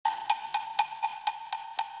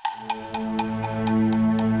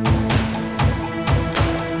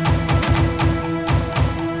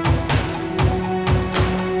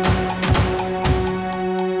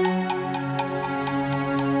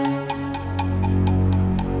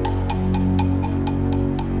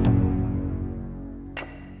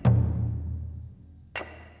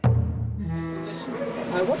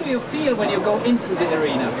What do you feel when you go into the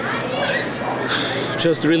arena?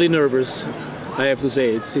 Just really nervous, I have to say.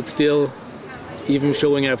 It's still, even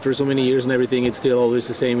showing after so many years and everything, it's still always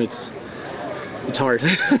the same. It's hard.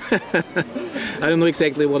 I don't know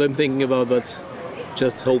exactly what I'm thinking about, but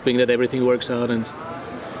just hoping that everything works out and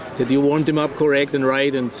that you warmed him up correct and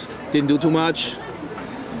right and didn't do too much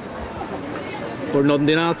or not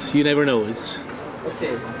enough. You never know. It's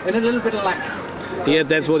okay, and a little bit of luck. Yeah,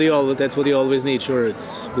 that's what you always need. Sure,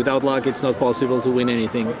 it's without luck, it's not possible to win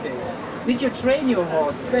anything. Okay. Did you train your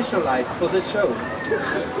horse specialized for this show?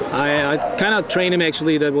 I kind of trained him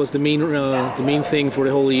actually. That was the main thing for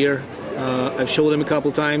the whole year. I've showed him a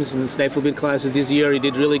couple times in the snaffle bit classes this year. He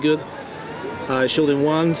did really good. I showed him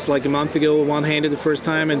once, like a month ago, one-handed the first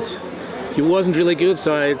time, and he wasn't really good.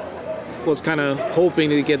 So I was kind of hoping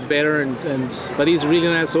that he gets better. But he's a really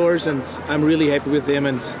nice horse, and I'm really happy with him,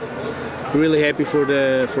 and really happy for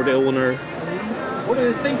the owner. What do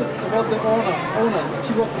you think about the owner?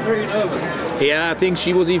 She was very nervous. Yeah, I think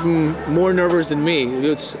she was even more nervous than me.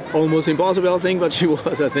 It's almost impossible, I think, but she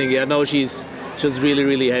was, I think. Yeah, no, she's just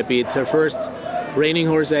really happy. It's her first Reining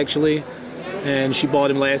horse, actually, and she bought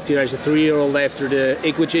him last year as a 3-year-old after the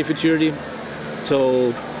ARHA Futurity.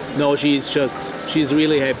 So, no, she's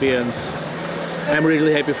really happy, and I'm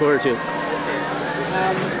really happy for her too.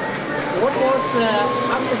 What was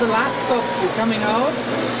after the last stop? You're coming out,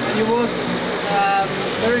 and you was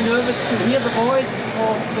very nervous to hear the voice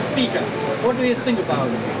of the speaker. What do you think about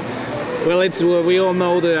it? Well, we all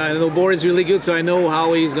know I know Boris is really good, so I know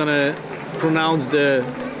how he's gonna pronounce the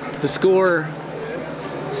score.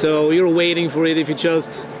 So you're waiting for it if he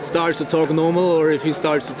just starts to talk normal, or if he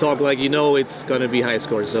starts to talk like it's gonna be high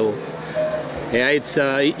score. So yeah, it's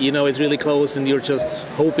it's really close, and you're just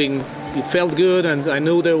hoping. It felt good, and I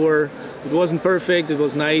knew it wasn't perfect, it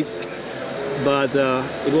was nice, but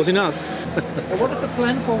it was enough. What is the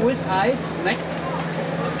plan for Whiz Eyes next?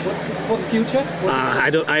 What's for the future?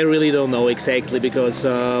 I really don't know exactly, because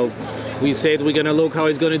we said we're gonna look how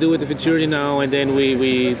he's gonna do with the Futurity now, and then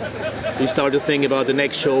we start to think about the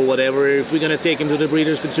next show, whatever. If we're gonna take him to the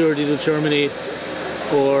Breeders' Futurity to Germany,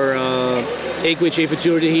 or ARHA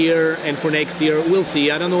Futurity here, and for next year, we'll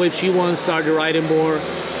see. I don't know if she wants to start to ride him more,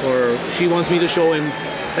 or she wants me to show him.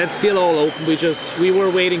 That's still all open. We were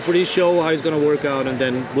waiting for this show, how it's going to work out, and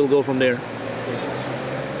then we'll go from there.